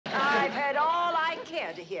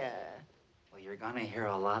care to hear? Well, you're gonna hear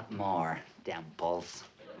a lot more, Dimples.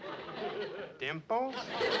 Dimples?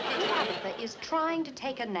 Agatha is trying to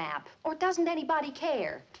take a nap, or doesn't anybody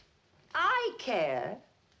care? I care.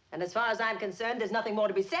 And as far as I'm concerned, there's nothing more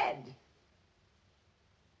to be said.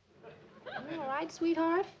 You all right,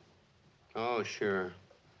 sweetheart? Oh, sure.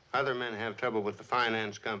 Other men have trouble with the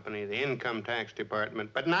finance company, the income tax department,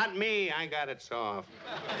 but not me. I got it soft.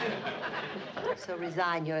 So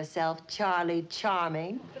resign yourself, Charlie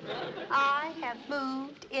Charming. I have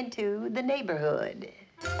moved into the neighborhood.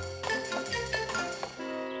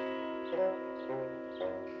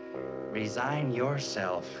 Resign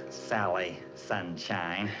yourself, Sally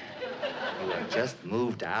Sunshine. You have just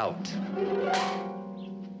moved out.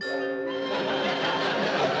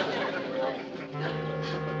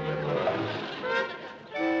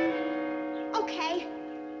 Okay,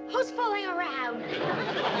 who's fooling around?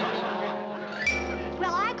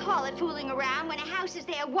 Well, I call it fooling around when a house is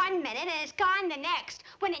there 1 minute and it's gone the next,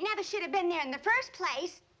 when it never should have been there in the first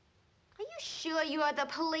place. Are you sure you are the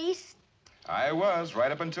police? I was,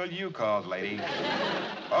 right up until you called, lady.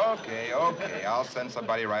 Okay, I'll send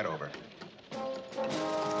somebody right over.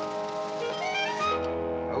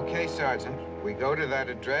 Okay, Sergeant. We go to that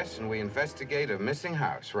address and we investigate a missing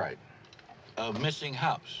house, right? A missing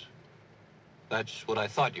house. That's what I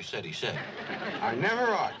thought you said he said. I never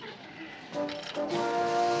argue.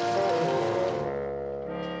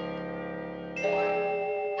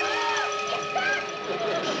 It's back!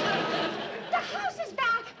 The house is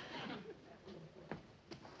back!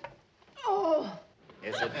 Oh,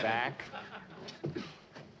 Is it back?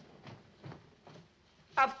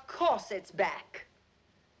 of course it's back.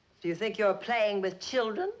 Do you think you're playing with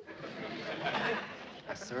children?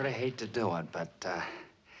 I sort of hate to do it, but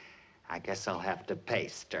I guess I'll have to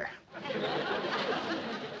paste her.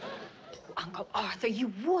 Uncle Arthur,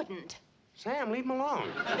 you wouldn't. Sam, leave him alone.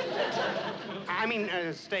 I mean,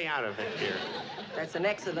 stay out of it, dear. That's an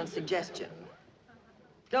excellent suggestion.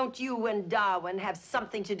 Don't you and Darwin have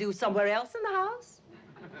something to do somewhere else in the house?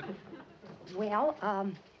 Well,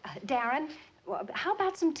 Darrin, how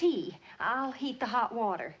about some tea? I'll heat the hot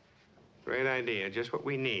water. Great idea. Just what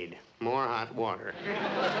we need. More hot water.